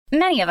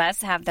Many of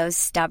us have those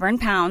stubborn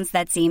pounds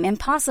that seem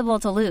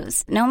impossible to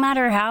lose, no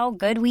matter how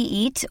good we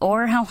eat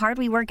or how hard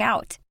we work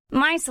out.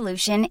 My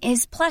solution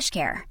is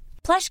PlushCare.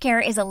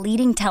 PlushCare is a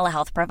leading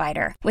telehealth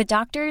provider with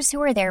doctors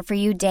who are there for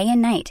you day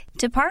and night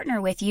to partner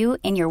with you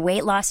in your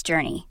weight loss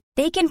journey.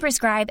 They can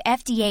prescribe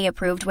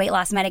FDA-approved weight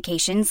loss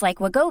medications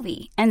like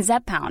Wegovy and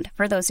Zepbound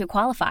for those who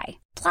qualify.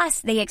 Plus,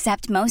 they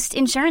accept most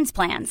insurance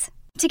plans.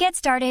 To get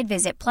started,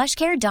 visit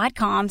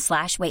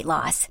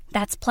plushcare.com/weightloss.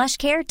 That's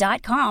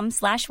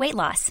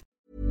plushcare.com/weightloss.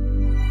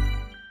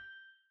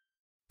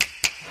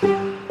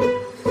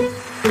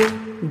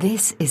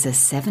 This is a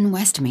Seven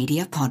West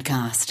Media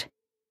podcast.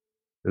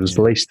 It was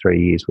at least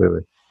 3 years where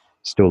we're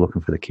still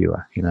looking for the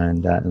cure,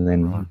 and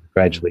then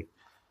gradually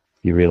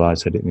you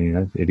realise that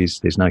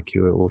there's no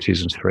cure.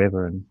 Autism's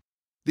forever. And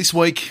this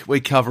week we're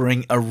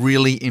covering a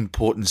really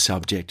important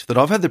subject that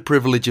I've had the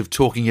privilege of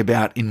talking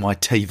about in my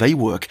TV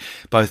work,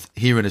 both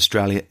here in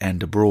Australia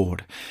and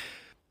abroad.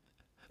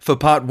 For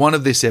part one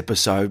of this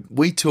episode,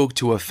 we talked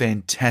to a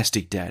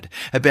fantastic dad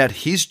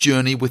about his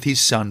journey with his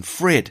son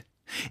Fred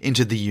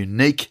into the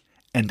unique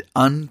and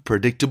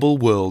unpredictable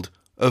world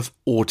of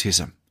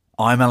autism.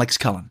 I'm Alex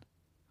Cullen.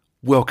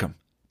 Welcome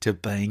to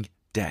Being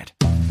Dad.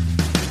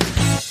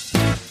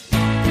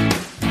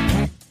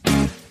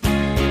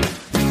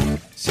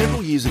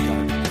 Several years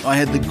ago, I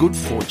had the good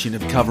fortune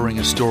of covering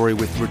a story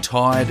with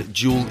retired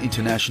dual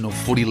international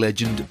footy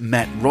legend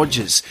Matt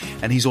Rogers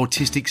and his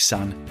autistic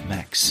son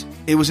Max.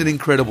 It was an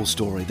incredible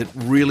story that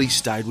really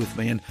stayed with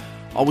me, and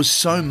I was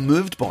so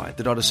moved by it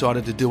that I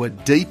decided to do a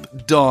deep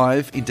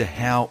dive into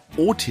how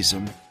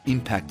autism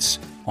impacts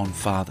on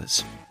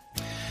fathers.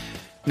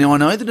 Now, I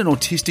know that an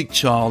autistic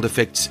child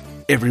affects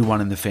everyone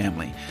in the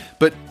family,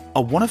 but I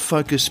want to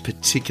focus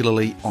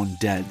particularly on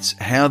dads,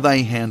 how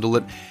they handle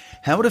it,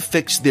 how it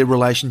affects their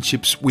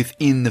relationships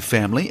within the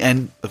family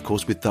and, of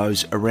course, with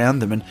those around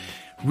them, and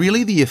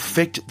really the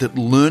effect that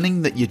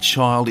learning that your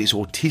child is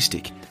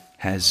autistic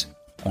has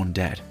on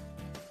dad.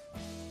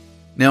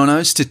 Now, I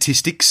know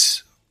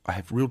statistics, I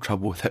have real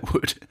trouble with that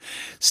word.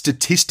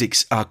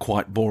 Statistics are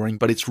quite boring,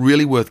 but it's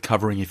really worth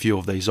covering a few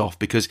of these off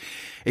because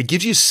it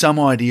gives you some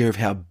idea of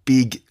how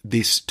big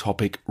this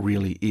topic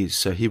really is.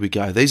 So here we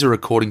go. These are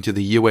according to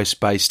the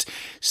US-based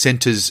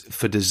Centers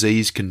for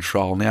Disease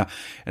Control. Now,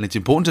 and it's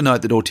important to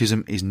note that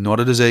autism is not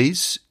a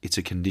disease, it's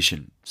a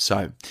condition.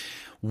 So,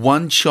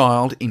 one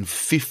child in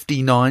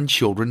 59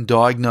 children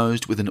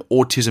diagnosed with an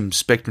autism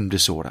spectrum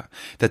disorder.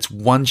 That's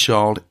one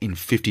child in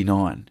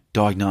 59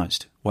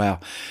 diagnosed.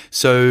 Wow.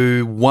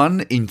 So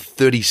 1 in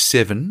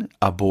 37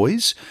 are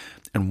boys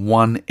and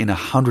 1 in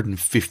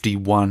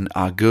 151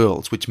 are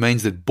girls, which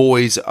means that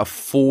boys are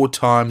 4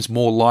 times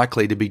more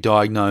likely to be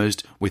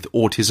diagnosed with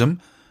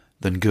autism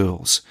than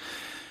girls.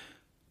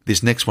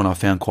 This next one I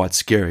found quite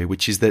scary,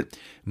 which is that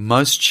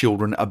most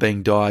children are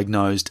being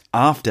diagnosed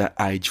after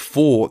age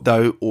 4,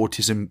 though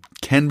autism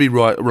can be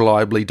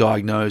reliably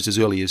diagnosed as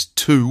early as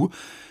 2,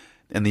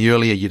 and the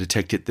earlier you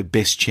detect it, the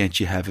best chance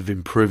you have of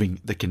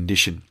improving the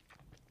condition.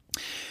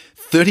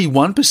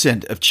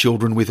 31% of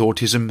children with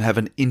autism have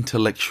an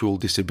intellectual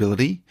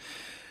disability.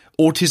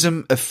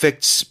 Autism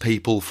affects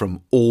people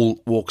from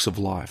all walks of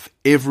life,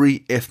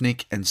 every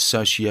ethnic and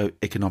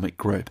socio-economic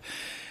group.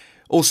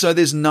 Also,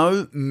 there's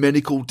no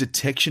medical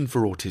detection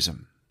for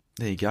autism.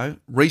 There you go.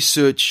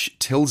 Research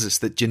tells us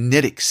that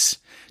genetics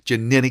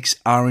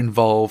are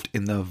involved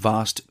in the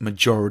vast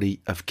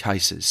majority of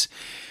cases.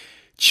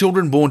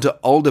 Children born to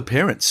older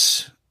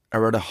parents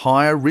are at a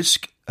higher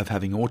risk of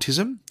having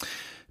autism.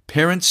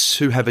 Parents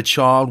who have a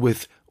child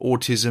with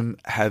autism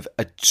have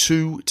a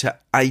 2 to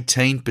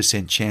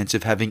 18% chance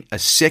of having a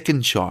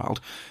second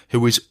child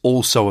who is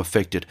also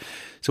affected.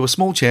 So a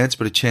small chance,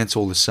 but a chance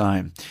all the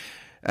same.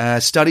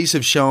 Studies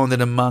have shown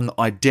that among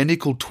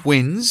identical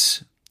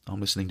twins, I'm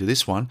listening to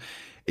this one,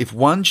 if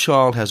one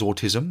child has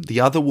autism, the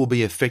other will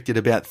be affected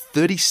about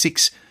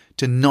 36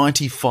 to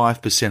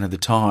 95% of the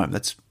time.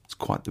 That's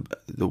quite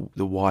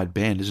the wide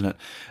band, isn't it?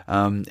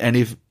 And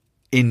if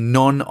in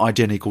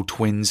non-identical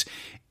twins,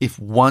 if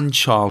one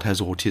child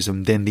has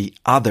autism, then the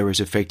other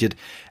is affected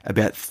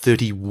about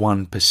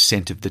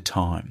 31% of the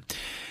time.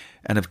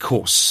 And of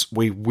course,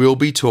 we will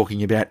be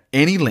talking about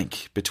any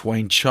link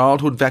between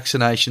childhood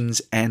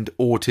vaccinations and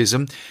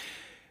autism.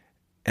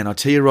 And I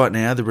tell you right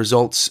now, the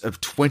results of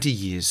 20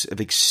 years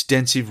of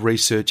extensive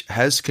research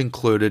has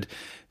concluded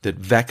that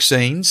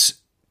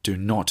vaccines do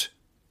not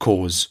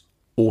cause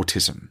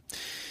autism.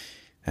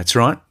 That's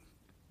right.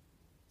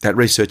 That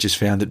research has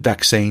found that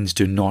vaccines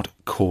do not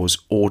cause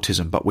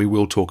autism, but we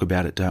will talk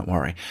about it, don't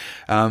worry.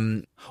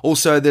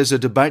 Also, there's a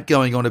debate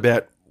going on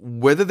about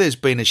whether there's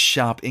been a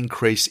sharp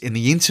increase in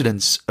the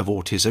incidence of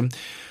autism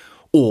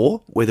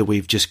or whether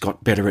we've just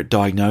got better at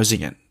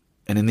diagnosing it.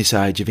 And in this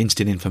age of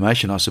instant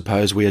information, I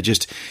suppose we are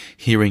just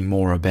hearing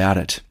more about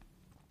it.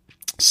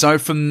 So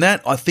from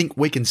that, I think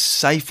we can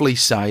safely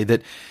say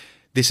that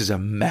this is a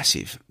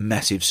massive,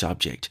 massive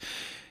subject.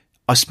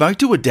 I spoke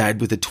to a dad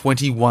with a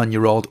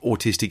 21-year-old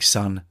autistic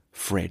son,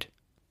 Fred.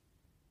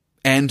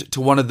 and to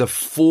one of the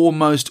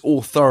foremost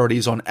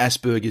authorities on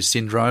Asperger's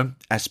syndrome,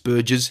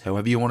 Asperger's,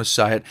 however you want to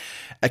say it,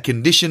 a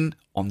condition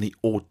on the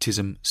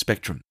autism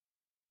spectrum.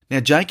 Now,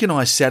 Jake and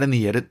I sat in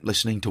the edit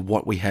listening to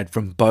what we had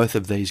from both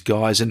of these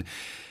guys and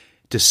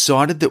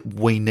decided that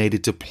we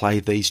needed to play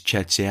these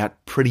chats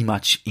out pretty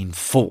much in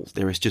full.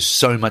 There is just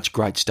so much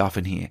great stuff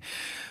in here.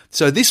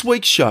 So this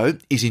week's show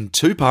is in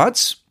 2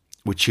 parts,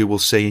 which you will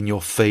see in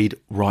your feed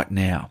right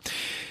now.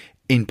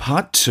 In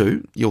part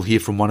 2, you'll hear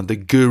from one of the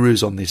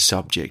gurus on this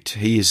subject.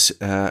 He is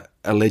a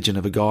legend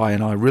of a guy,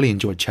 and I really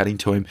enjoyed chatting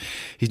to him.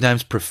 His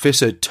name's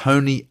Professor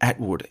Tony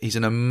Attwood. He's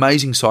an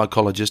amazing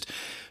psychologist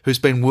who's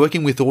been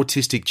working with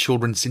autistic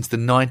children since the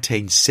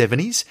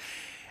 1970s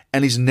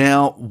and is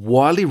now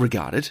widely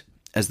regarded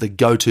as the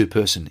go-to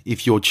person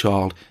if your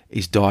child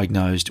is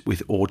diagnosed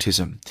with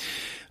autism.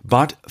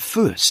 But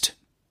first,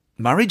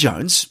 Murray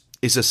Jones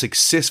is a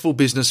successful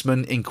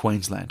businessman in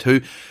Queensland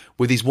who,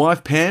 with his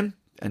wife Pam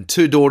and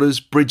 2 daughters,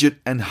 Bridget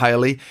and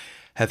Hayley,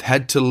 have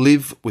had to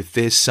live with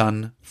their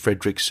son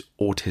Frederick's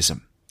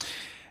autism.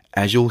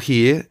 As you'll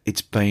hear,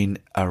 it's been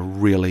a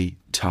really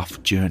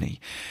tough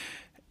journey.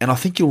 And I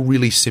think you'll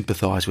really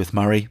sympathise with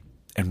Murray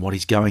and what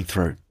he's going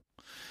through.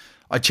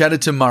 I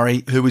chatted to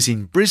Murray, who was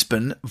in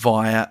Brisbane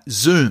via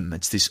Zoom.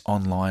 It's this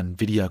online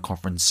video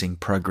conferencing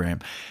program.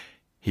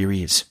 Here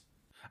he is.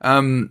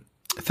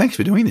 Thanks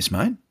for doing this,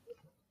 mate.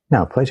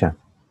 No, pleasure.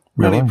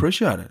 Really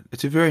appreciate it.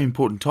 It's a very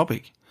important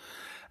topic.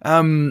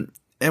 And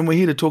we're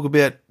here to talk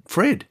about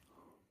Fred.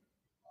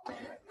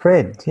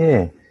 Fred,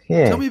 yeah.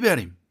 Tell me about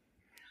him.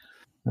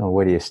 Oh,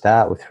 where do you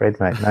start with Fred,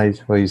 mate? No,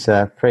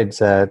 Fred's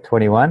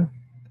 21.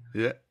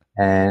 Yeah.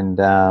 And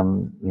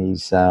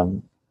he's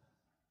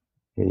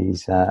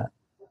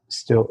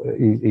still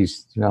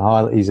he's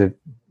highly he's a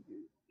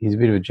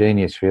bit of a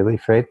genius, really.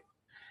 Fred,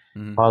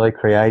 highly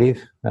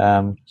creative.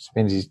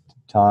 Spends his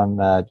time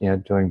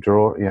doing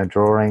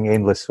drawing,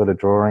 endless sort of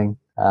drawing.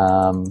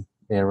 Running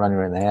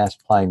around the house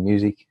playing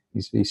music.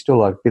 He's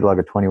still a bit like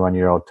a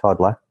 21-year-old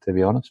toddler, to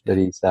be honest. But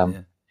we've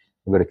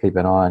got to keep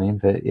an eye on him.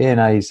 But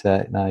he's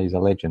a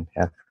legend.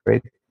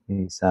 Fred.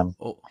 He's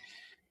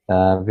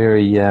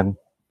very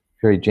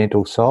very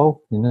gentle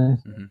soul.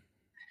 Mm-hmm.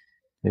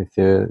 If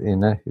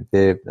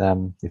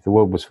the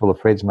world was full of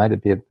Freds, mate,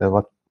 it'd be a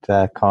lot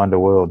kinder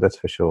world. That's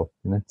for sure.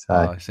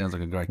 So, sounds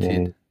like a great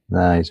kid.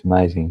 No, he's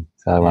amazing.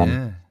 So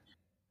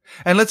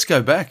And let's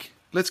go back.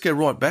 Let's go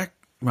right back,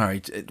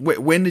 Murray.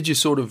 When did you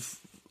sort of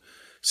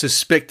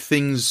suspect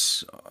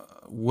things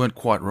weren't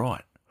quite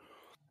right?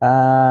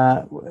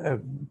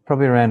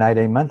 Probably around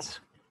 18 months.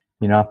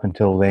 Up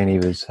until then, he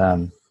was,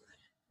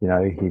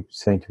 he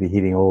seemed to be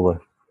hitting all the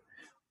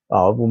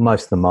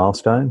most of the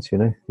milestones. He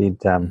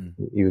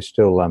was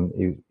still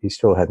he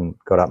still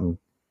hadn't got up and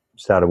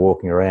started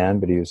walking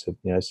around, but he was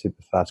a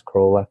super fast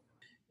crawler.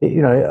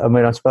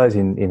 I suppose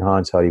in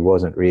hindsight he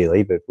wasn't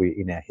really, but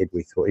in our head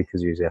we thought,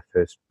 because he was our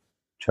first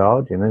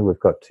child. We've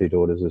got 2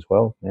 daughters as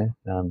well. Yeah,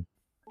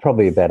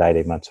 probably about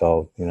 18 months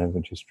old.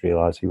 We just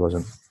realised he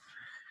wasn't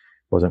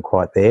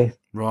quite there.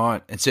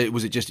 Right, and so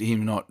was it just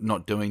him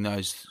not doing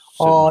those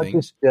certain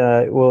things?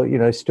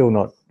 Still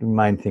not. The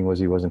main thing was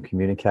he wasn't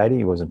communicating.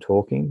 He wasn't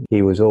talking.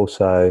 He was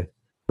also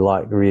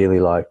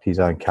really liked his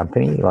own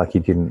company. Like he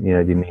didn't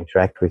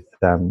interact with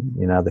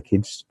other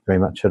kids very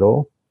much at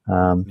all.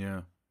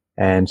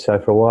 And so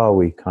for a while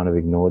we kind of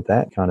ignored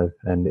that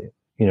and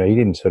he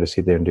didn't sort of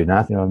sit there and do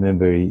nothing. I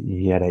remember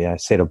he had a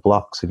set of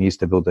blocks and he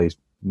used to build these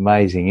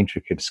amazing,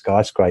 intricate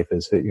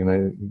skyscrapers that,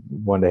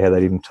 wonder how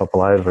they didn't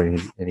topple over,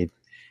 and he'd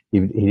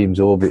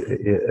absorb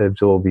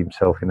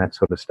himself in that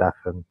sort of stuff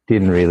and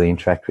didn't really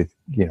interact with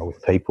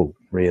people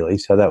really.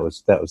 So that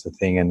was the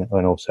thing. And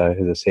also,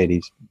 as I said,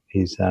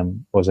 he's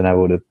wasn't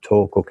able to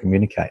talk or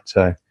communicate.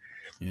 So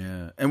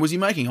yeah. And was he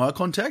making eye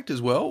contact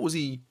as well? Was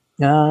he?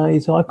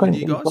 His eye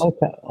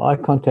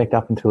contact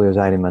up until he was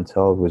 18 months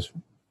old was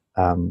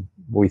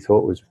we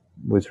thought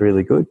was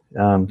really good.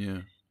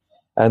 And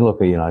look,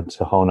 it's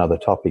a whole other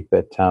topic,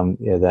 but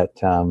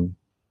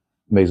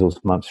measles,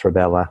 mumps,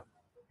 rubella.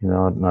 I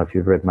don't know if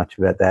you've read much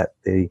about that,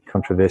 the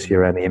controversy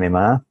around the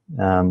MMR,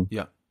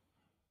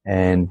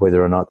 and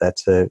whether or not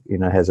that's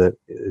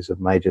is a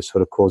major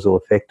sort of causal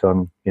effect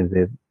on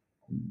the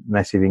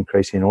massive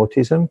increase in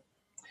autism.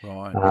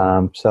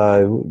 Right.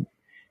 So,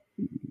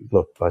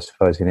 look, I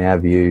suppose in our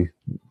view,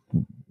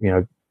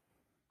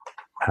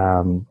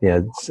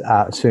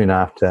 soon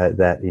after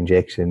that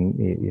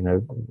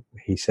injection,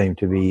 he seemed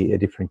to be a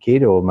different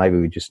kid, or maybe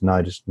we just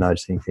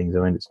noticing things.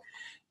 I mean,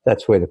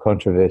 that's where the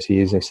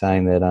controversy is. They're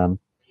saying that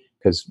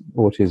because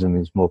autism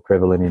is more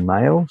prevalent in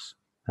males,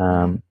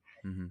 and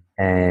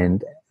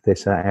they're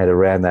saying at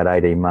around that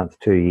 18-month,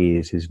 2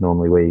 years is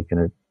normally where you're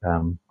going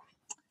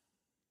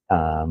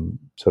to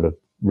sort of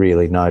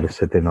really notice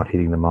that they're not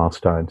hitting the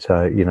milestone.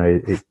 So,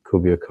 it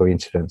could be a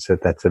coincidence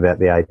that that's about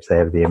the age they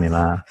have the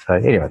MMR. So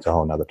anyway, it's a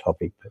whole other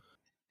topic. But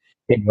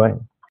anyway,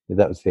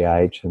 that was the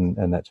age,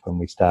 and that's when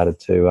we started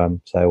to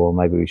say, well,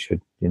 maybe we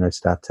should,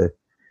 start to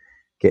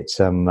get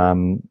some,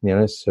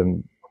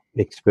 some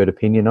expert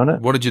opinion on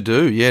it. What did you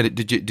do? Yeah,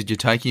 did you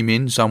take him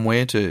in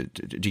somewhere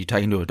did you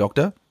take him to a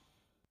doctor?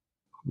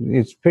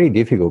 it's pretty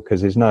difficult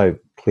because there's no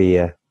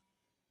clear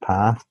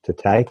path to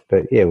take.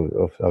 But yeah, we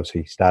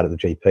obviously started the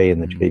GP,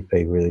 and the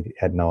GP really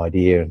had no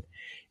idea, and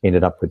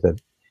ended up with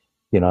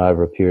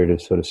over a period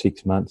of sort of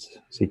 6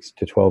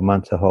 to 12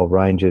 months, a whole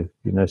range of,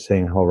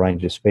 seeing a whole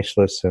range of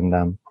specialists.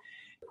 And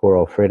poor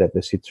old Fred had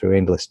to sit through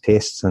endless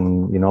tests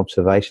and,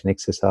 observation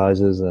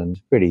exercises, and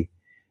pretty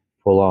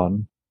full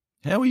on.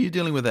 How were you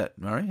dealing with that,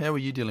 Murray? How were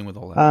you dealing with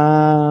all that?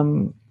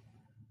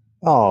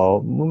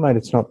 Well, mate,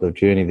 it's not the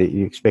journey that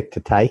you expect to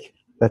take,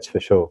 that's for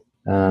sure.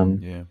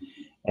 Yeah.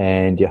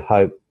 And you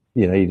hope,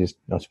 I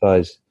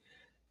suppose,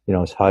 I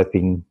was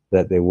hoping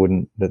that there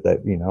wouldn't,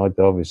 the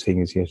obvious thing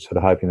is you're sort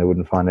of hoping they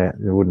wouldn't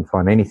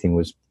find anything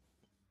was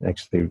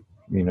actually,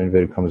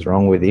 inverted commas,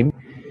 wrong with him.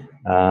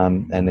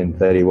 And then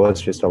that he was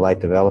just a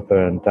late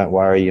developer, and don't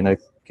worry,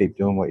 keep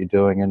doing what you're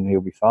doing and he'll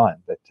be fine.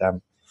 But,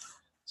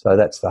 so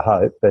that's the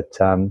hope.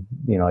 But,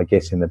 I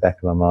guess in the back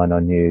of my mind, I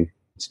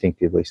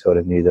instinctively sort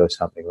of knew there was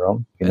something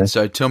wrong. And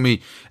so tell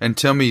me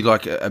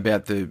like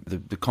about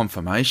the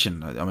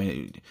confirmation. I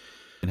mean,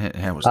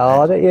 how was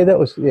that? That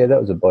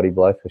was a body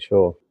blow for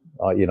sure.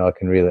 I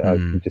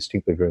can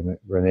distinctly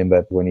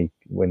remember when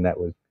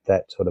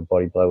that sort of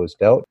body blow was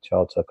dealt.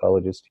 Child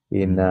psychologist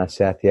in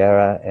South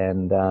Yarra,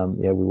 and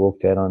we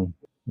walked out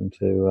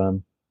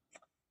into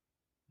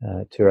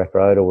Toorak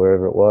Road or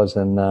wherever it was,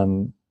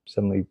 and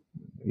suddenly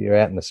you're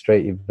out in the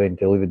street. You've been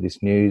delivered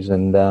this news,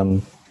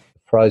 and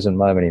frozen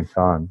moment in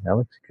time,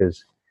 Alex,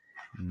 because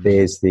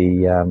there's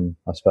the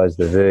I suppose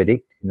the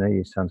verdict.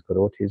 Your son's got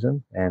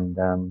autism,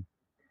 and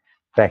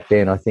back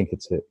then, I think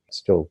it's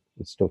still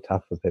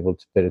tough for people,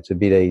 but it's a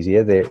bit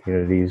easier.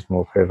 It is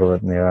more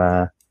prevalent, and there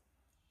are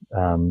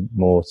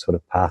more sort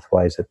of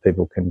pathways that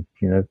people can,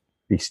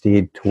 be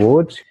steered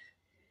towards.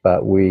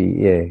 But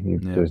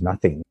there was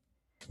nothing.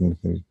 It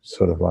was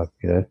sort of like,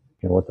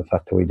 what the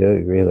fuck do we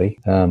do, really?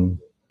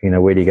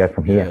 Where do you go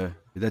from here? Yeah,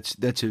 that's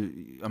I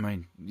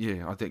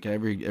think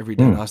every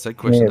day ask that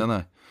question, don't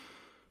they?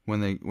 When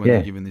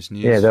they're given this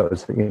news. Yeah, that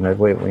was,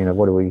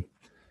 what do we?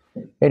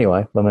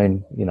 Anyway,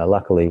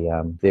 luckily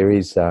there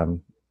is,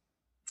 and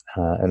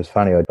it's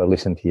funny, I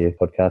listened to your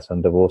podcast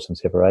on divorce and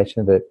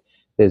separation, but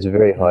there's a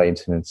very high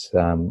incidence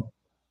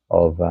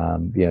of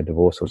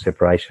divorce or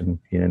separation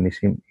in this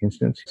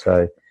instance.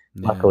 So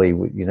luckily,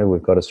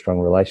 we've got a strong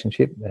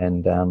relationship,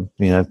 and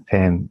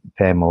Pam,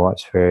 my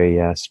wife's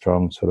very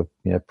strong, sort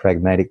of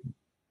pragmatic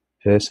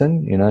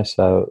person.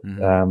 So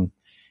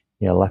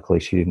luckily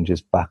she didn't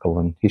just buckle,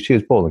 and she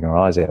was bawling her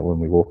eyes out when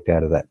we walked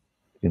out of that.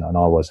 And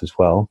I was as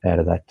well, out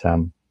of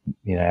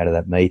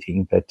that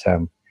meeting. But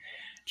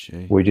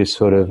we just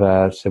sort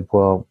of said,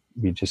 well,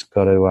 you just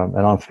got to, and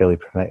I'm fairly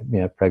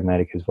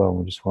pragmatic as well.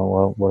 We just went,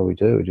 well, what do we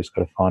do? We just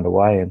got to find a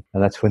way, and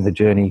that's when the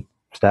journey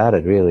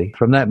started. Really,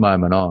 from that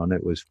moment on,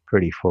 it was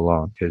pretty full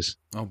on. Because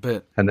I'll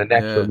bet. And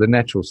the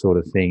natural sort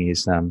of thing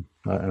is, and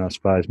I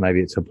suppose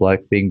maybe it's a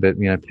bloke thing, but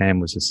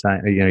Pam was the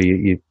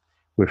same.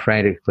 We're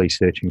frantically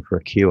searching for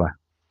a cure,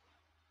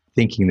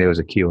 thinking there was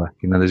a cure.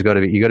 You got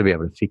to be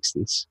able to fix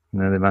this.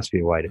 There must be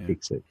a way to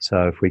fix it.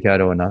 So if we go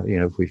to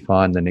if we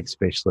find the next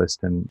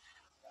specialist, and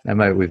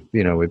mate, we've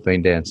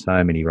been down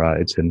so many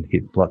roads and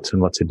hit lots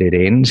and lots of dead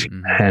ends,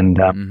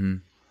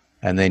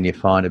 and then you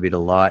find a bit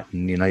of light,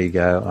 and you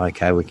go,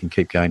 okay, we can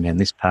keep going down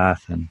this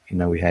path. And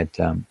we had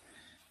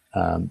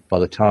by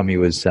the time he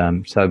was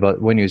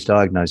but when he was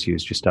diagnosed, he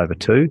was just over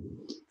 2,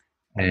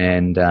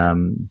 and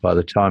by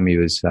the time he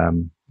was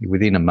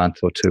within a month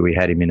or two, we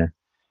had him in a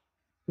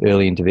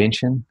early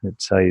intervention.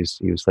 So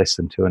he was less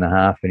than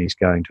 2.5, and he's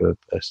going to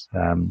a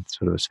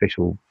sort of a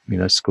special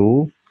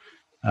school,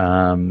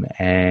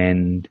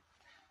 and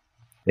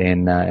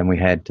then and we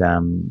had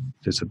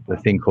there's a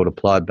thing called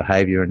applied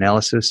behaviour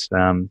analysis,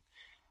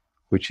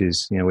 which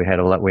is we had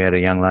a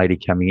young lady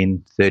coming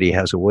in 30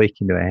 hours a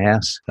week into our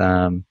house,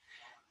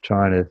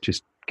 trying to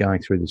just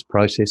going through this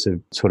process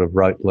of sort of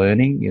rote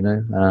learning,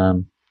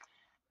 And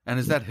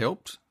has that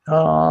helped?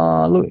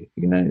 Oh, look,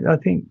 I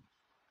think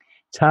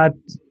it's hard.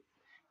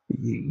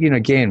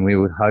 Again, we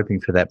were hoping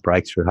for that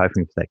breakthrough,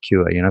 hoping for that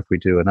cure. If we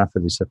do enough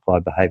of this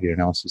applied behaviour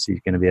analysis, he's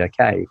going to be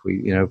okay.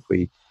 If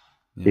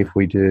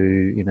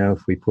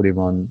we put him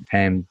on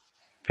Pam's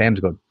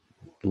got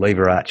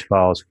lever arch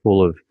files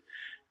full of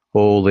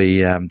all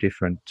the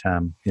different,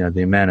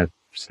 the amount of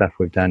stuff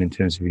we've done in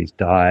terms of his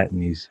diet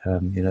and his,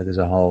 there's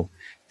a whole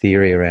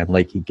theory around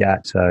leaky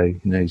gut. So,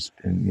 he's,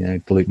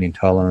 gluten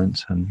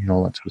intolerance and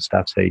all that sort of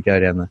stuff. So you go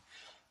down the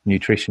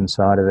nutrition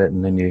side of it,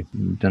 and then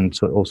you've done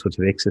all sorts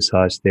of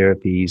exercise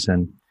therapies,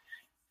 and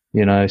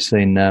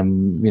seen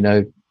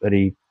but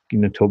he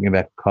talking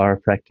about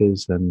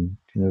chiropractors, and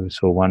we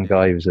saw one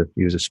guy, he was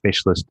a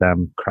specialist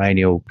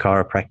cranial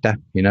chiropractor,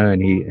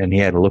 and he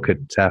had a look at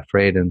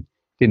Fred, and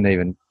didn't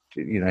even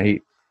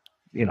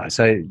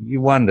so you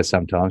wonder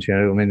sometimes,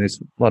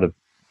 there's a lot of,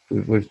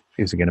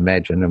 as you can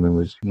imagine, it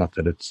was not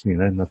that it's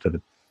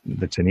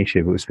that's an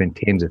issue, but we spent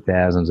tens of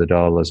thousands of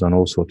dollars on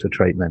all sorts of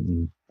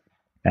treatment,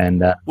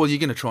 and well, you're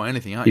going to try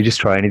anything, aren't you? You just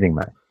try anything,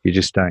 mate. You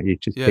just don't. You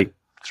just keep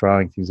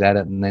throwing things at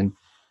it, and then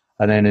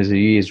as the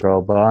years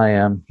roll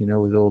by,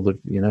 with all the,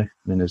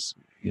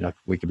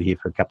 we could be here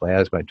for a couple of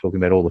hours, mate, talking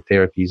about all the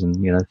therapies and,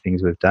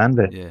 things we've done.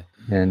 But,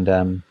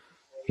 and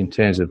in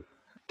terms of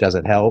does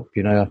it help,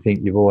 I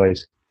think we've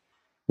always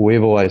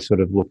sort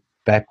of looked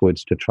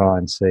backwards to try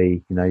and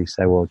see, you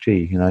say, well,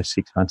 gee,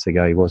 6 months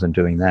ago he wasn't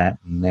doing that,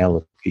 and now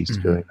look, he's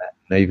doing that.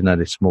 And even though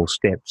there's small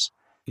steps,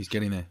 he's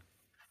getting there.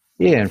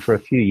 Yeah, and for a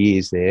few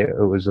years there,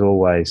 it was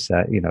always,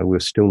 we were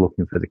still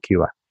looking for the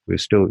cure. We were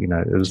still,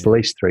 it was at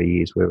least 3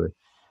 years where we were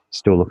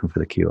still looking for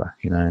the cure,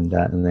 and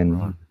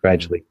then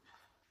gradually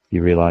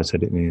you realise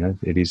that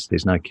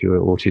there's no cure.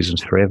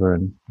 Autism's forever,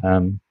 and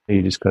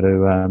you just got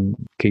to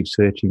keep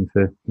searching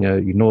for,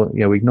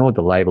 we ignored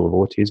the label of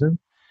autism.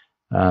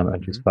 I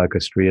just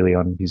focused really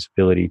on his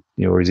ability,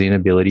 or his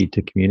inability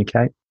to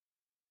communicate.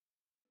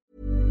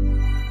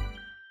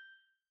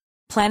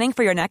 Planning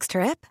for your next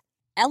trip?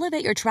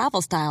 Elevate your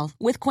travel style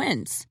with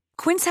Quince.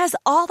 Quince has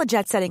all the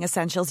jet-setting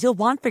essentials you'll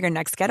want for your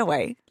next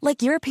getaway,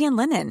 like European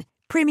linen,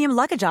 premium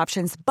luggage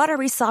options,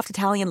 buttery soft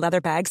Italian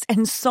leather bags,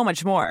 and so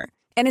much more.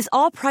 And is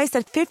all priced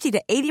at 50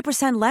 to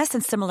 80% less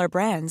than similar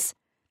brands.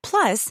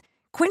 Plus,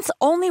 Quince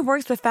only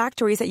works with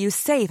factories that use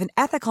safe and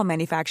ethical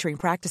manufacturing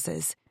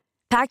practices.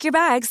 Pack your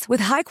bags with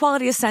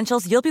high-quality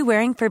essentials you'll be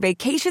wearing for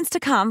vacations to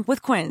come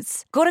with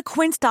Quince. Go to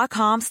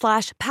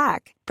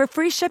quince.com/pack for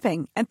free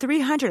shipping and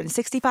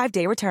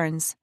 365-day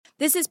returns.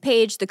 This is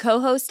Paige, the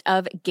co-host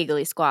of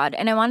Giggly Squad,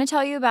 and I want to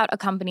tell you about a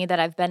company that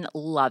I've been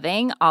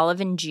loving,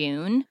 Olive &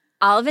 June.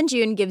 Olive &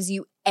 June gives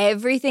you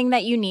everything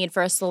that you need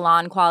for a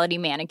salon-quality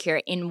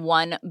manicure in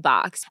one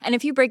box. And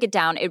if you break it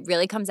down, it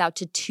really comes out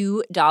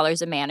to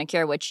 $2 a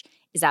manicure, which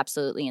is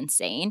absolutely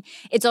insane.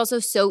 It's also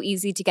so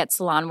easy to get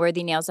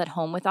salon-worthy nails at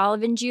home with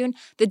Olive & June.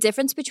 The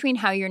difference between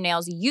how your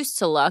nails used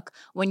to look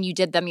when you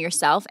did them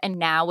yourself and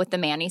now with the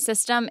Mani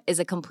system is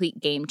a complete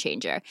game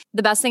changer.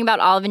 The best thing about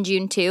Olive &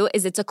 June, too,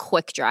 is it's a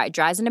quick dry.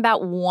 Dries in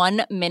about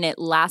 1 minute,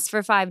 lasts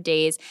for 5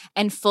 days,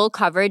 and full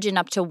coverage in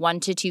up to 1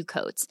 to 2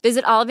 coats.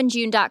 Visit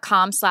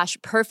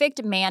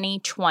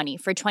oliveandjune.com/perfectmani20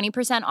 for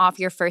 20% off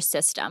your first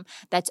system.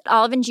 That's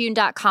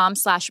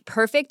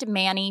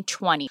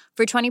oliveandjune.com/perfectmani20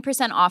 for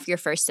 20% off your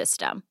first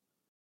system.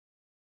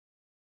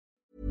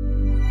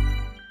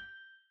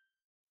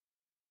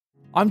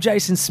 I'm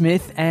Jason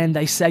Smith, and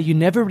they say you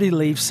never really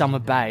leave Summer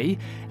Bay.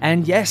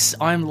 And yes,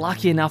 I'm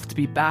lucky enough to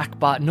be back,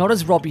 but not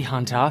as Robbie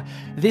Hunter.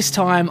 This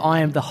time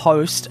I am the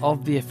host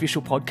of the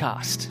official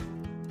podcast.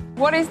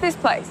 What is this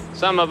place?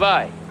 Summer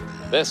Bay.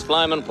 Best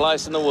flaming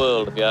place in the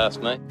world, if you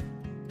ask me.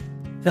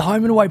 The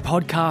Home and Away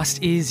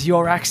podcast is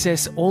your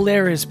access all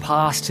areas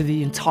past to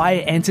the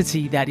entire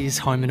entity that is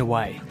Home and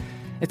Away.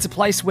 It's a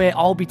place where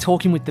I'll be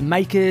talking with the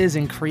makers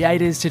and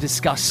creators to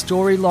discuss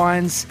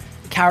storylines,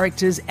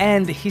 characters,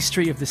 and the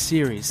history of the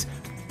series.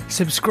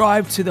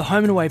 Subscribe to the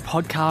Home and Away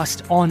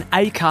podcast on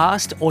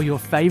Acast or your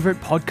favourite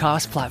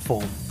podcast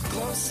platform.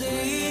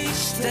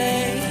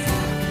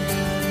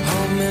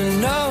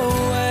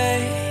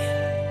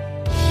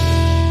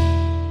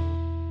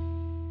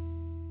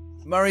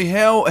 Murray,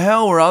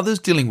 how were others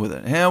dealing with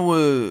it? How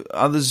were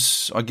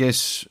others, I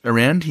guess,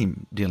 around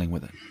him dealing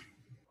with it?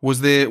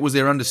 Was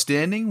there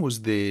understanding?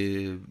 Was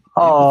there empathy?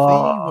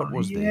 What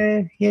was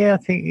there? Yeah. I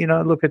think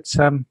look, it's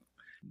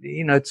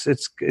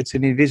it's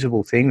an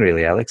invisible thing,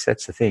 really, Alex.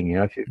 That's the thing.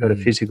 If you've got a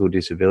physical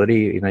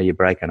disability, you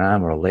break an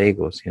arm or a leg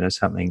or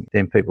something,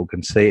 then people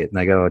can see it and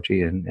they go, oh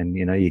gee, and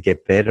you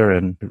get better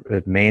and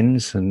it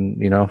mends and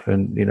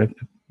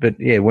but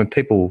yeah, when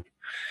people,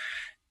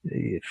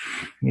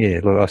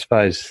 look, I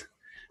suppose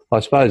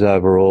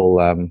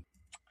overall.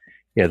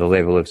 The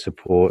level of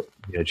support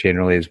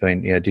generally has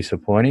been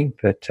disappointing.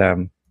 But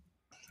and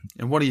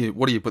what do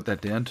you put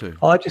that down to?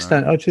 I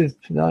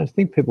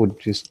think people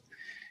just,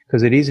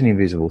 because it is an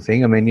invisible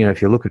thing. I mean,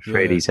 if you look at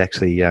Fred, he's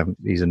actually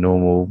he's a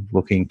normal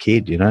looking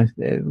kid. I don't.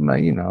 There's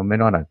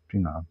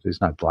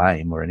no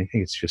blame or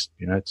anything. It's just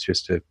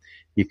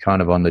you're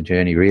kind of on the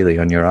journey really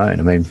on your own.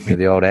 I mean,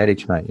 the old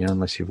adage, mate.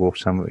 Unless you've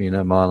walked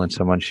a mile in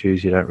someone's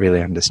shoes, you don't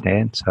really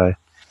understand. So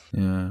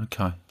yeah,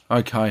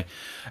 okay.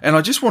 And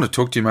I just want to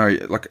talk to you, Murray,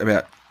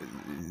 about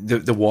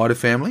the wider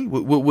family.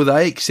 Were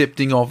they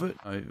accepting of it?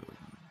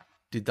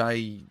 Did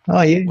they?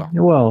 Oh yeah.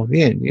 Well,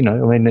 yeah. I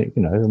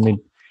mean,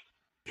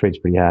 Fred's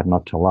pretty hard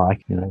not to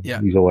like.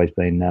 He's always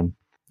been. And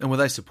were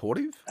they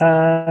supportive?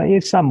 Yeah,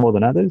 some more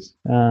than others.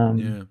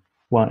 One,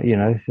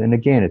 and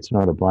again, it's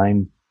not a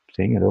blame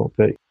thing at all.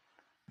 But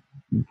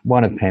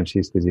one of Pam's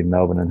sisters in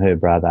Melbourne and her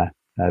brother,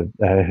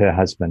 her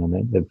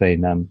husband, they've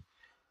been.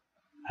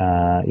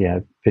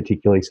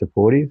 Particularly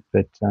supportive,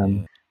 but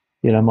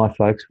my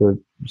folks were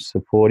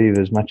supportive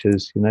as much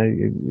as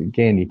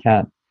again, you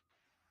can't.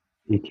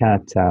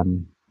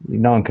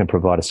 No one can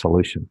provide a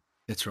solution.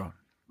 That's right.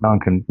 No one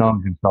can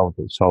solve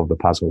the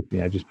puzzle.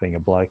 Just being a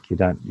bloke, you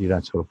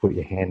don't sort of put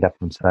your hand up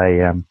and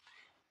say,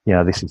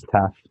 this is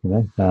tough.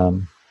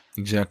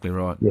 Exactly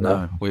right.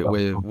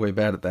 We're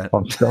bad at that.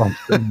 I'm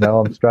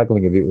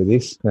struggling a bit with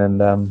this,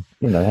 and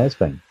it has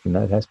been.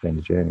 It has been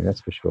a journey,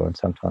 that's for sure, and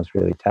sometimes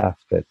really tough.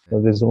 But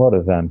there's a lot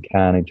of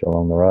carnage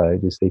along the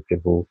road. You see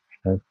people,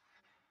 and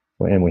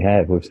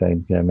we've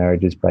seen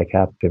marriages break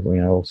up, people,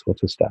 all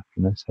sorts of stuff.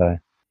 So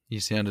You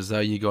sound as though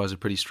you guys are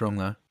pretty strong,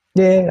 though.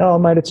 Yeah, oh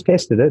mate, it's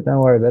tested it. Don't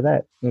worry about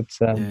that. It's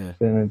Yeah.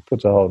 it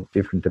puts a whole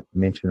different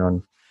dimension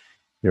on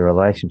your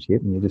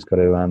relationship, and you just got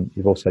to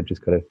you've also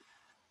just got to,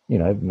 you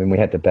know, I mean, we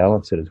had to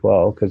balance it as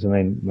well because I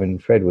mean, when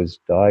Fred was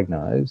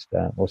diagnosed,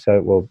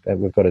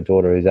 we've got a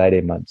daughter who's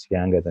 18 months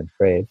younger than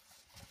Fred,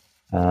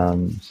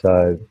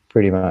 so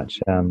pretty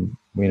much, you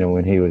know,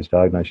 when he was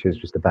diagnosed, she was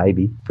just a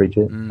baby,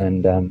 Bridget,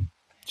 and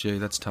gee,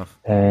 that's tough.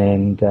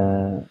 And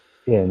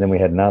yeah, and then we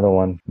had another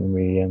one when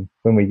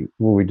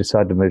we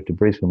decided to move to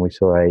Brisbane. We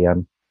saw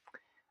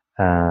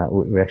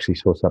we actually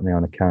saw something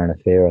on a current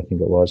affair. I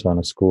think it was on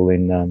a school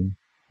in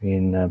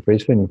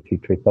Brisbane, in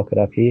Fig Tree Pocket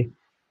up here.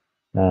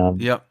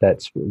 Yep.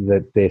 That's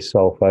that their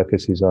sole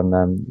focus is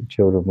on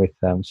children with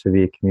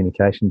severe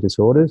communication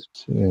disorders.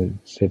 So,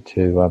 said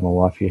to my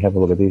wife, "You have a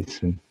look at this,"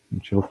 and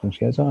she looked and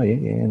she goes, "Oh yeah,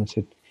 yeah." And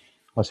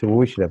I said, "Well,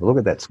 we should have a look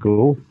at that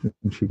school."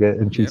 And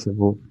she said,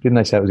 "Well, didn't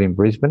they say it was in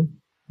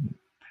Brisbane?"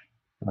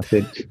 I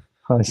said,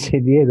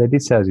 "Yeah, they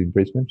did say it was in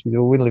Brisbane." She said,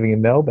 "Well, we're living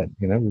in Melbourne.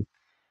 You know,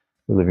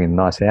 we're living in a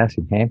nice house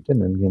in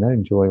Hampton, and you know,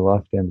 enjoying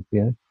life down,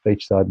 you know,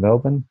 beachside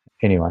Melbourne."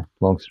 Anyway,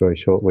 long story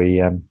short,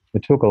 we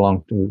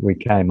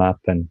came up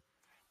and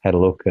had a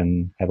look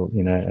and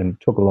and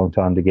took a long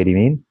time to get him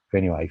in. But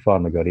anyway, he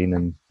finally got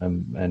in,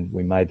 and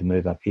we made the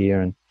move up here,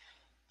 and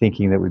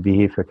thinking that we'd be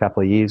here for a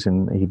couple of years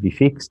and he'd be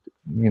fixed,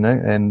 you know,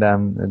 and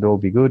it'd all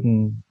be good,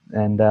 and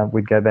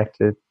we'd go back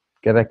to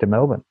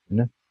Melbourne, you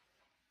know.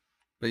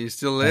 But you're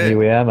still And there. here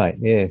we are, mate.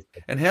 Yeah.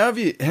 And how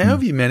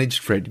have you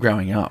managed Fred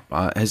growing up?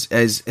 Has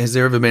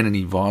there ever been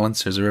any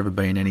violence? Has there ever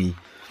been any,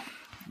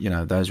 you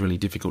know, those really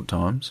difficult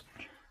times?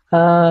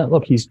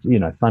 Look, he's, you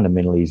know,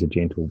 fundamentally he's a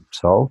gentle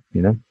soul,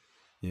 you know.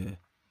 Yeah.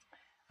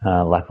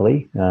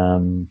 Luckily,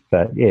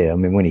 but yeah, I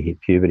mean, when he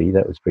hit puberty,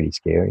 that was pretty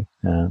scary.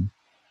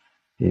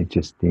 He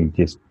just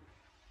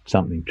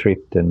something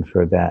tripped, and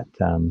for about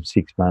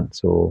 6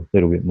 months or a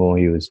little bit more,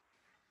 he was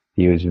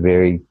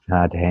very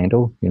hard to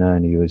handle, you know,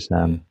 and he was,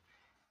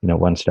 you know, at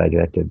one stage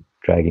I had to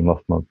drag him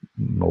off my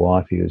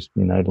wife. He was,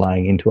 you know,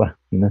 laying into her,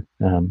 you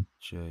know.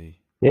 Gee.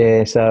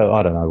 Yeah, so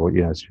I don't know what,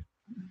 you know, it's,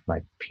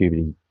 mate,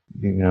 puberty.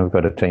 You know, I've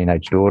got a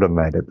teenage daughter,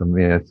 mate, at the,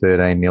 you know,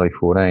 13, nearly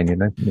 14. You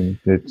know,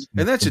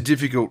 and that's a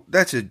difficult.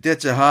 That's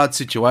a hard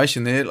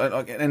situation there.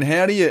 Like, and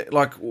how do you,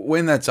 like,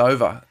 when that's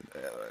over?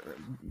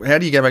 How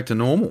do you go back to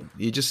normal?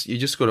 You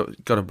just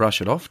got to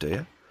brush it off, do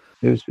you?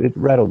 It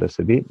rattled us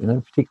a bit, you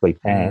know, particularly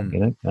Pam.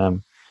 You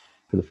know,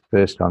 for the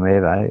first time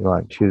ever,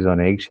 like she was on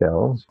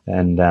eggshells,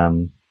 and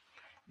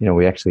you know,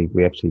 we actually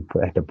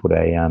had to put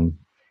a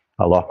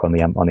lock on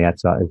the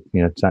outside.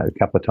 You know, a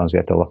couple of times we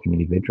had to lock him in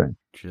his bedroom.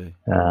 Gee.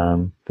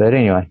 But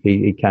anyway,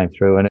 he came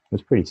through, and it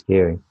was pretty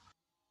scary.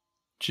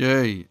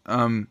 Gee.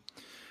 And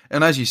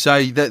as you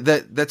say,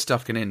 that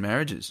stuff can end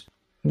marriages.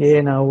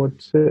 Yeah, no,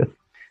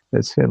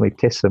 it certainly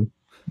tests them,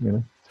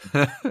 you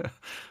know.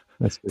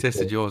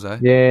 Tested yours, eh?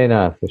 Yeah,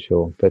 no, for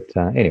sure. But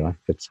anyway,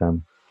 it's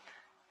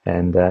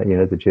and you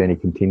know, the journey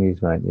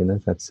continues, mate. You know,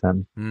 that's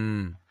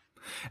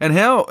And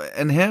how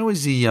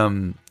is he?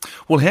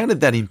 Well, how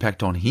did that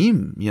impact on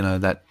him? You know,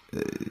 that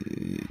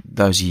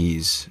those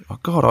years. Oh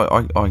God,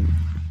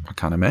 I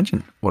can't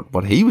imagine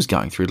what he was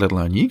going through, let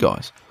alone you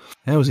guys.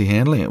 How was he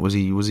handling it? Was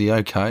he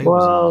okay?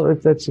 Well,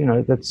 that's yeah.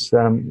 Hard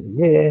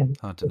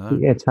to know.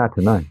 Yeah, it's hard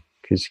to know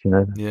because you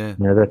know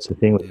that's the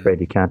thing with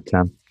Fred. You can't.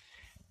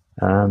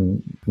 I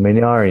mean,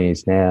 the irony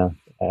is now,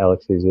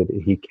 Alex, is that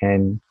he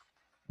can,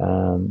 you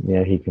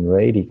know, he can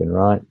read, he can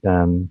write.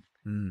 You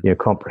know,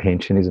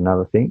 comprehension is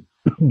another thing.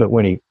 But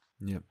when he,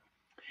 you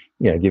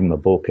know, give him a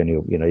book and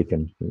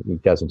he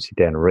doesn't sit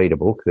down and read a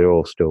book. They're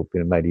all still,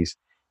 you know, mate,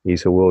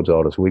 he's the world's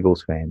oldest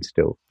Wiggles fan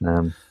still.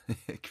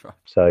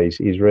 So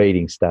his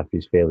reading stuff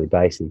is fairly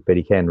basic, but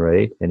he can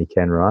read and he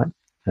can write.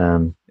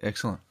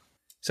 Excellent.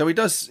 So he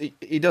does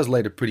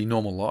lead a pretty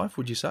normal life,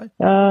 would you say?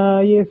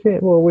 Yeah, fair.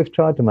 Well, we've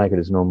tried to make it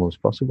as normal as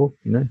possible.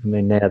 You know, I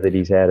mean, now that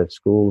he's out of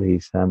school,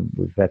 we've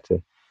had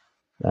to,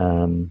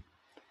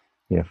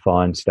 you know,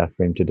 find stuff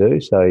for him to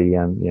do. So, you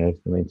know,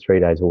 I mean, 3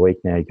 days a week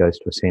now he goes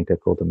to a centre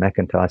called the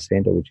McIntyre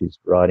Centre, which is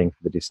riding for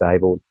the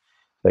disabled.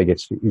 So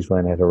he's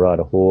learned how to ride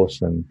a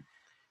horse, and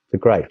it's a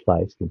great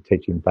place. You can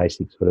teach him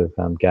basic sort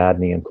of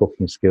gardening and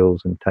cooking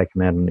skills, and take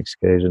him out on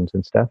excursions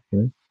and stuff. You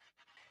know,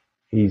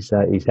 he's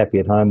happy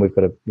at home. We've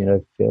got a, you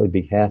know, fairly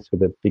big house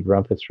with a big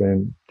rumpus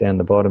room down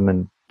the bottom,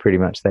 and pretty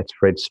much that's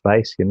Fred's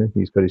space. You know,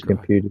 he's got his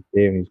computer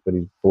there, and he's got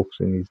his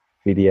books and his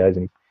videos,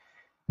 and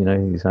you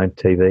know, his own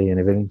TV and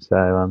everything.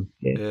 So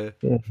yeah.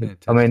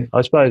 I mean,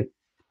 I suppose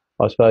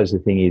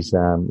the thing is, you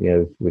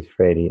know, with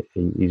Fred,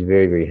 he's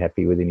very, very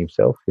happy within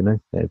himself. You know,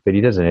 but he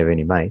doesn't have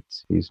any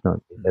mates. He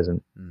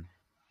doesn't.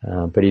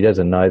 But he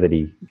doesn't know that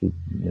he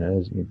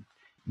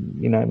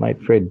you know,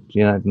 mate, Fred,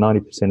 you know,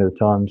 90% of the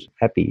time's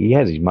happy. He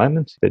has his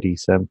moments, but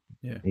he's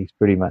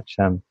pretty much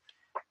and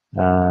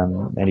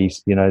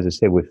he's, you know, as I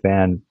said, we've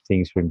found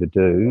things for him to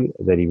do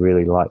that he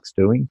really likes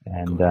doing,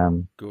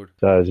 and good.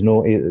 So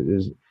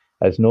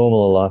as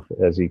normal a life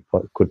as he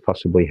could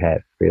possibly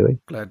have, really.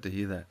 Glad to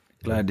hear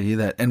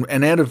that.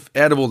 And out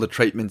of all the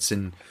treatments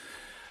and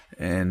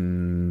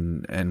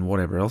and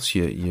whatever else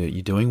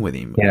you're doing with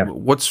him. Yeah.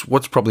 What's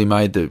probably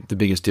made the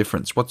biggest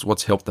difference?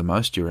 What's helped the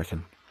most, do you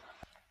reckon?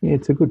 Yeah,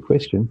 it's a good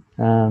question.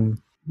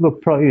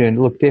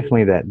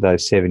 Definitely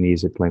those 7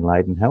 years at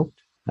Glenleighden helped,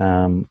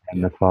 and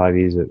the 5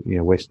 years at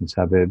Western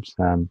Suburbs.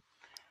 So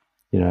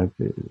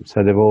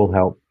they've all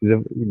helped.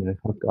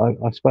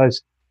 I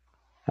suppose,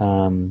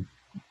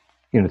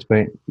 it's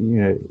been,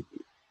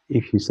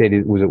 if you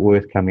said was it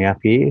worth coming up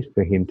here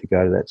for him to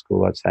go to that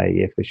school, I'd say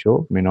yeah, for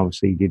sure. I mean,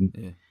 obviously he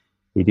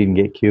didn't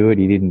get cured.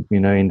 He didn't,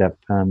 end up,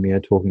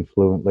 talking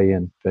fluently,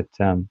 but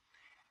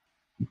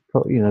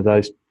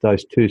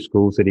those two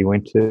schools that he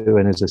went to,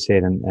 and as I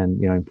said,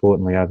 and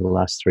importantly over the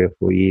last 3 or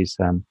 4 years,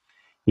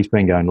 he's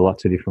been going to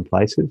lots of different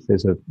places.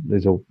 There's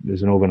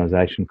an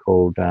organisation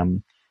called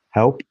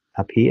Help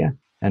up here,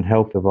 and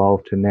Help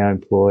evolved to now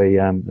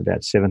employ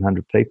about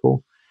 700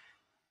 people.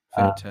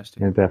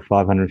 Fantastic. And about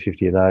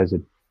 550 of those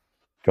have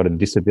got a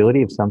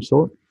disability of some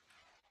sort.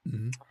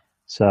 Mm-hmm.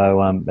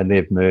 So, and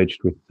they've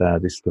merged with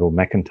this little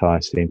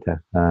McIntyre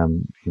Centre,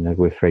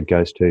 where Fred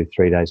goes to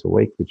 3 days a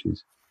week, which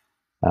is,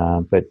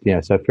 so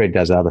Fred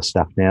does other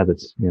stuff now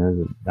that's,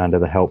 under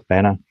the Help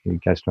banner. He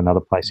goes to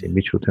another place in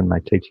Mitchelton. They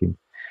teach him,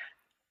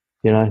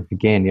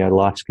 again,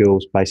 life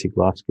skills, basic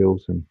life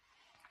skills. And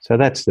so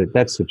that's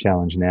the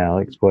challenge now,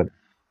 Alex. What,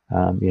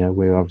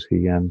 we're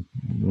obviously, I'm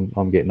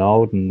getting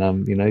old and,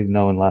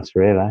 no one lasts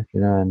forever,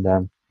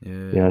 so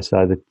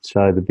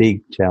the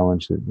big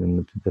challenge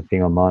and the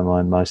thing on my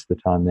mind most of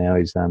the time now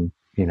is,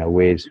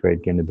 where's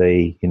Fred going to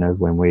be,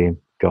 when we're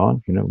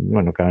gone?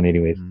 We're not going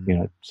anywhere,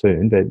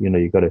 soon, but,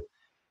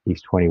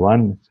 he's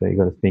 21, so you've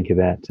got to think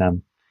about,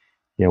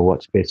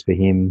 what's best for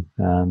him.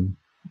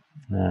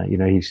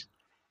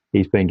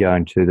 He's been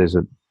going to, there's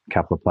a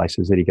couple of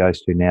places that he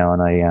goes to now,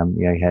 and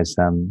he has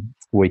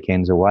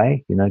weekends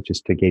away,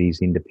 just to get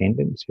his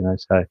independence,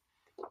 so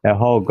our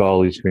whole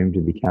goal is for him to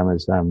become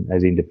as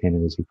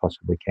independent as he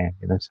possibly can,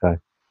 so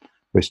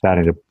we're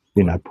starting to,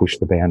 push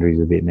the boundaries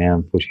a bit now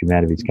and push him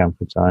out of his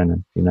comfort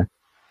zone, and,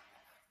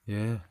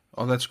 Yeah.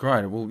 Oh, that's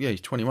great. Well, yeah,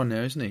 he's 21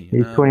 now, isn't he?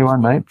 He's 21,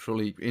 mate.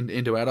 Truly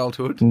into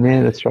adulthood.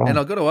 Yeah, that's right. And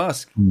I've got to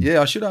ask,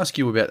 I should ask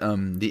you about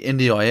the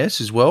NDIS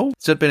as well.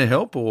 Has that been a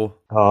help or?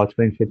 Oh, it's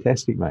been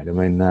fantastic, mate. I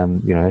mean, we're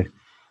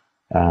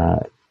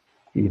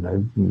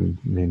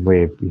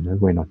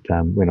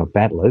not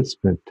battlers,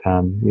 but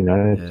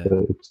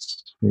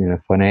it's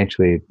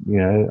financially,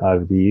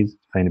 over the years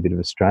it's been a bit of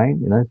a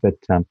strain, but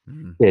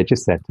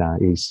just that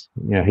he's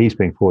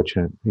been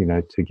fortunate,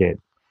 to get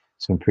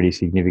some pretty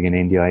significant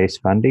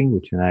NDIS funding,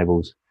 which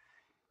enables,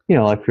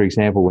 like for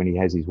example, when he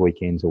has his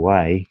weekends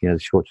away, the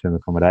short-term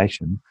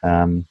accommodation,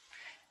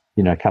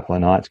 a couple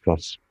of nights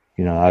costs,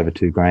 over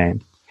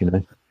 $2,000,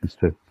 just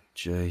to.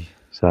 Gee.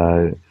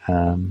 So,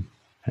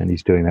 and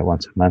he's doing that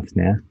once a month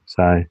now.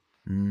 So,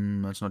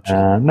 that's not cheap.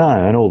 No,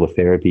 and all the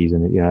therapies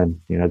and the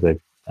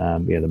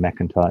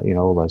McIntyre,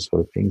 all those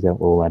sort of things,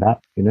 all add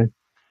up,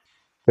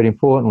 But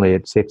importantly,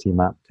 it sets him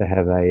up to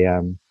have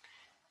a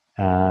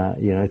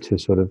to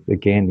sort of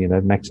again,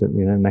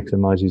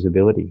 maximise his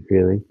ability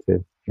really.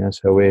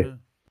 So we're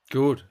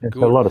good. A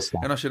lot of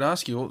stuff. And I should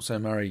ask you also,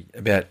 Murray,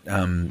 about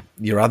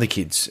your other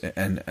kids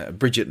and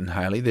Bridget and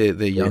Haley.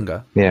 They're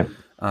younger,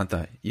 aren't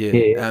they?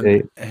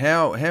 Yeah.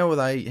 How are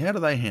they? How do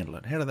they handle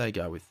it? How do they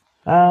go with?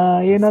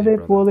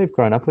 They've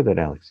grown up with it,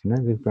 Alex.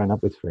 They've grown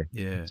up with Fred.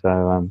 Yeah.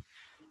 So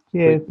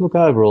look,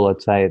 overall,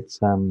 I'd say it's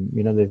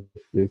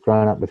they've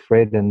grown up with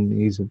Fred, and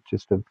he's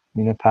just a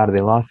part of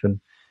their life.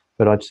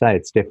 But I'd say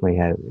it's definitely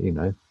had,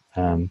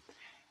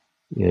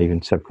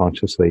 even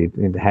subconsciously,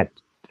 it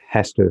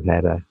has to have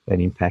had an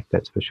impact,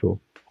 that's for sure.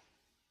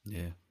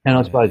 Yeah. And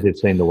I suppose they've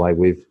seen the way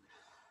we've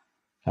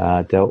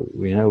dealt,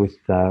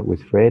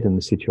 with Fred and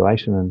the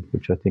situation, and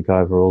which I think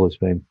overall has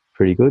been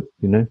pretty good,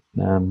 You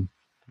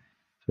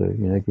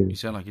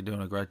sound like you're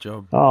doing a great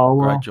job. Oh,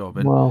 well, great job.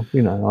 Well,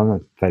 I'm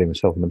not patting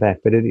myself on the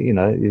back, but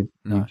you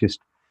just.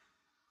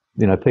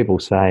 People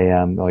say,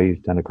 "Oh,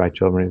 you've done a great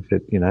job." And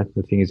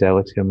the thing is,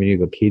 Alex, I mean, you've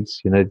got kids.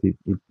 You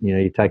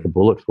take a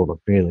bullet for them,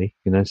 really.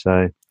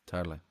 So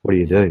totally. What do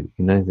you do?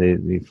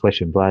 They're flesh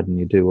and blood, and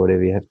you do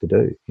whatever you have to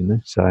do.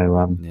 So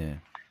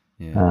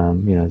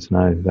it's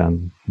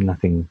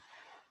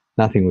nothing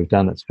we've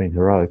done that's been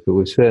heroic, but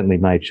we've certainly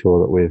made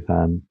sure that we've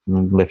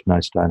left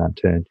no stone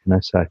unturned.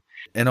 So.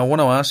 And I want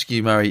to ask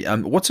you, Murray,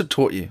 what's it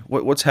taught you?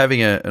 What's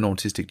having an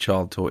autistic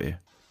child taught you?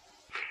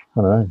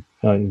 I don't know.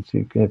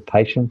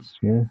 Patience.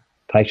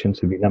 Patience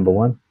would be number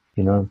one.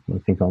 I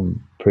think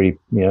I'm pretty,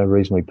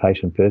 reasonably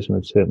patient person.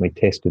 It's certainly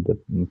tested the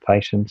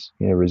patience,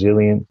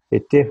 resilient.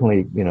 It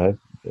definitely,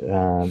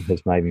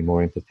 has made me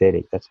more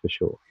empathetic. That's for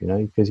sure.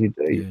 Because you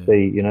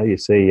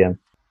see,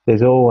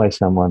 there's always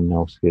someone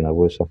else,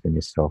 worse off than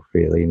yourself,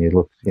 really. And you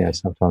look,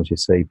 sometimes you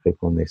see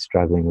people and they're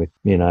struggling with,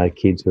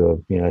 kids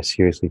who are,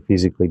 seriously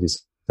physically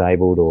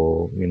disabled,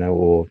 or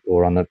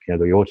on the,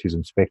 the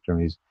autism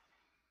spectrum is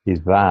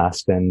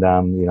vast, and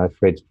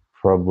Fred's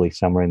probably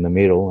somewhere in the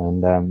middle,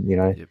 and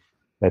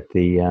at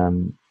the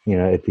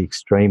at the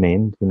extreme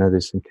end,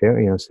 there's some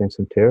seen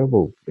some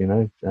terrible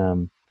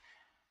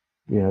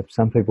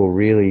some people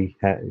really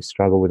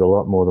struggle with a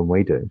lot more than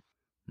we do.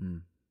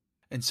 Mm.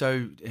 And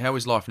so, how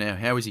is life now?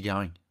 How is he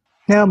going?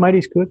 Yeah, mate,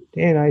 he's good.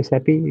 Yeah, he's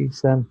happy.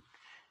 He's,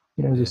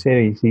 as I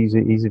said,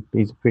 he's a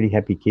pretty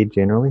happy kid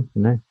generally,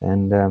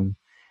 and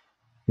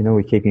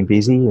we keep him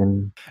busy.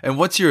 And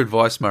what's your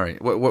advice, Murray?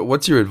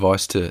 What's your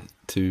advice to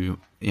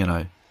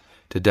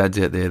dads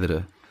out there that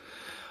are,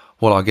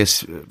 well, I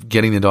guess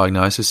getting the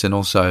diagnosis and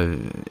also,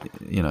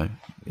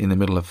 in the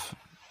middle of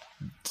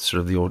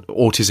sort of the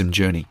autism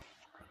journey?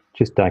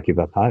 Just don't give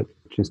up hope.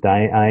 Just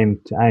aim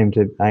to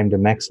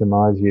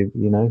maximise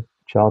your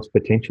child's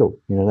potential.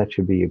 That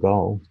should be your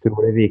goal. Do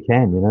whatever you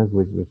can,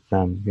 with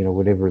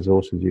whatever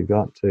resources you've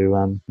got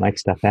to make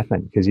stuff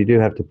happen. Because you do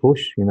have to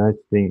push, and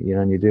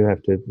you do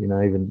have to,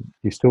 even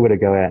you still got to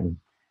go out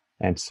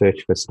and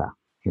search for stuff.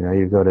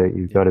 You've got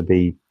to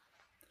be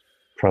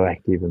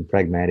proactive and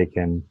pragmatic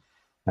and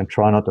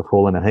try not to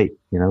fall in a heap.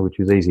 Which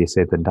is easier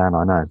said than done,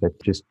 I know,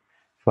 but just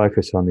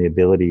focus on the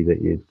ability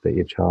that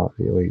your child,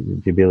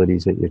 the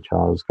abilities that your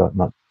child's got,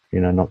 not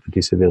the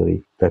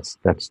disability.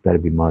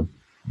 That'd be my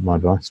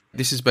advice.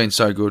 This has been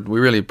so good. We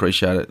really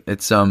appreciate it.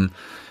 It's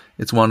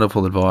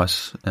wonderful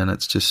advice, and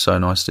it's just so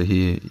nice to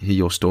hear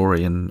your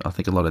story. And I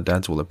think a lot of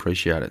dads will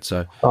appreciate it.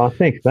 So, thanks,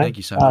 mate. Thank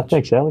you so much.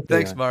 Thanks, Alex.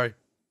 Thanks, Murray.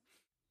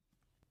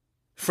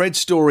 Fred's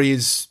story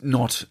is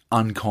not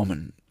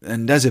uncommon.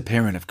 And as a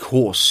parent, of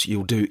course,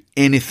 you'll do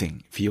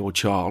anything for your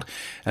child.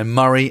 And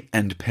Murray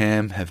and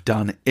Pam have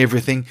done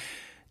everything,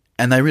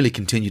 and they really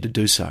continue to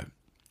do so.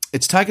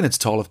 It's taken its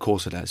toll, of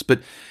course it has,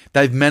 but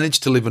they've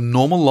managed to live a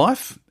normal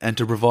life and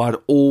to provide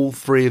all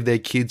three of their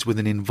kids with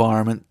an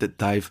environment that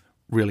they've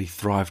really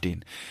thrived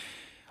in.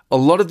 A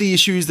lot of the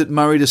issues that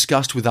Murray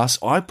discussed with us,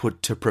 I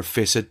put to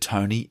Professor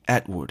Tony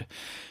Attwood.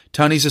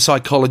 Tony's a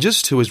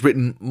psychologist who has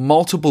written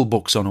multiple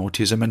books on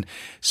autism and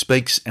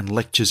speaks and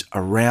lectures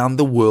around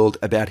the world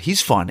about his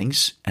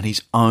findings and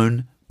his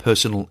own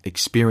personal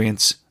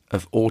experience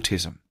of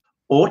autism.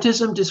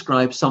 Autism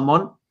describes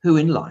someone who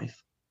in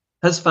life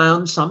has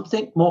found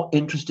something more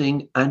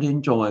interesting and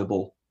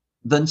enjoyable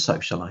than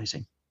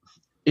socializing.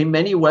 In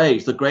many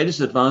ways, the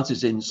greatest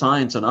advances in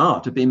science and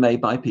art have been made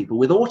by people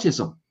with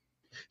autism.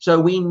 So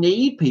we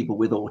need people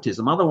with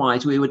autism,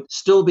 otherwise we would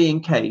still be in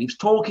caves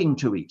talking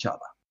to each other.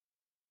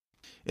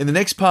 In the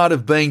next part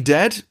of Being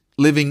Dad,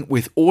 Living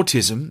with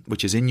Autism,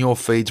 which is in your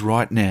feeds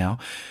right now,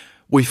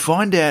 we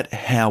find out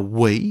how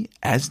we,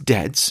 as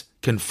dads,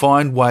 can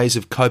find ways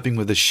of coping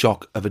with the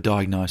shock of a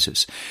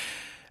diagnosis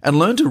and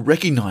learn to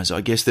recognise, I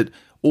guess, that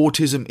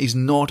autism is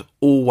not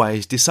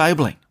always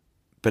disabling,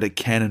 but it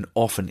can and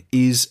often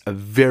is a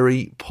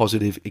very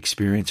positive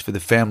experience for the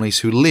families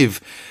who live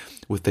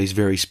with these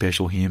very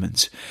special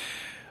humans.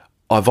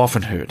 I've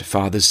often heard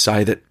fathers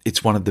say that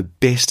it's one of the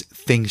best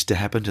things to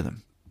happen to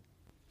them.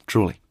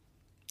 Truly.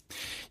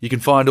 You can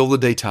find all the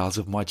details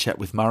of my chat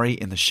with Murray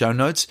in the show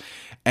notes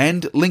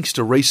and links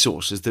to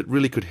resources that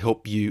really could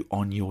help you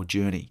on your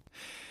journey.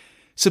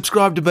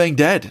 Subscribe to Being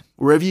Dad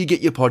wherever you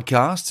get your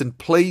podcasts, and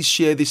please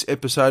share this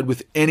episode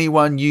with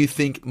anyone you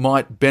think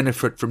might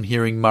benefit from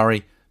hearing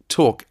Murray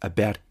talk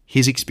about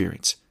his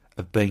experience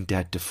of being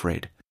dad to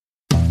Fred.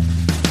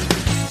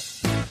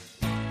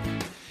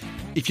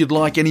 If you'd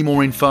like any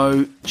more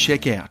info,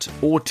 check out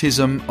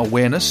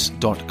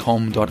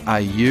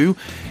autismawareness.com.au.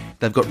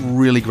 They've got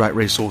really great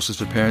resources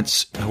for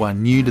parents who are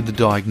new to the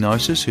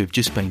diagnosis, who've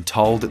just been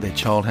told that their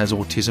child has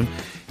autism.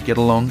 Get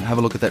along, have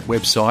a look at that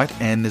website.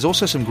 And there's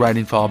also some great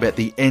info about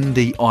the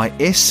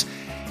NDIS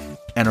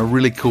and a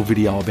really cool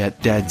video about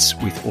dads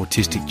with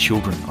autistic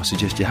children. I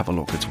suggest you have a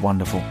look. It's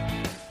wonderful.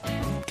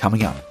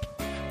 Coming up,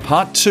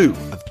 part 2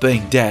 of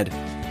Being Dad,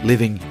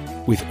 Living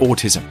with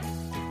Autism.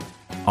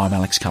 I'm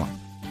Alex Cullen.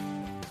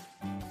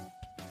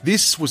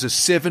 This was a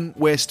 7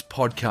 West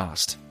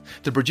podcast.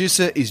 The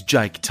producer is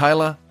Jake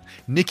Taylor.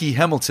 Nikki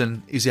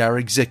Hamilton is our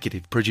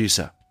executive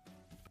producer.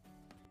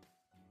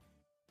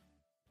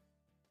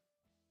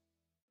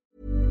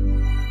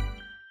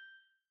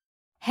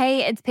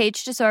 Hey, it's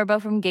Paige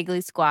DeSorbo from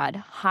Giggly Squad.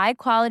 High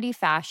quality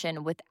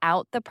fashion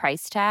without the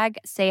price tag.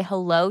 Say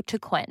hello to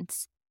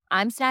Quince.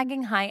 I'm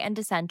snagging high-end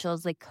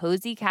essentials like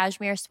cozy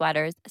cashmere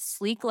sweaters,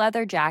 sleek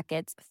leather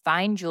jackets,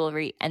 fine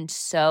jewelry, and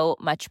so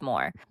much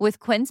more. With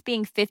Quince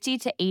being 50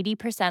 to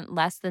 80%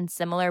 less than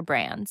similar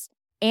brands.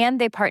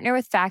 And they partner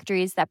with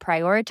factories that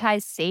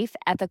prioritize safe,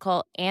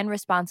 ethical, and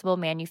responsible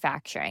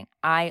manufacturing.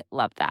 I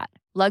love that.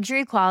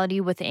 Luxury quality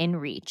within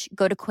reach.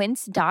 Go to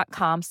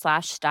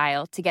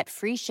quince.com/style to get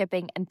free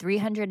shipping and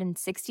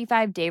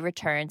 365-day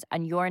returns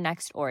on your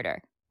next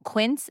order.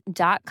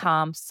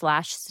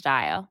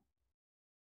 Quince.com/style.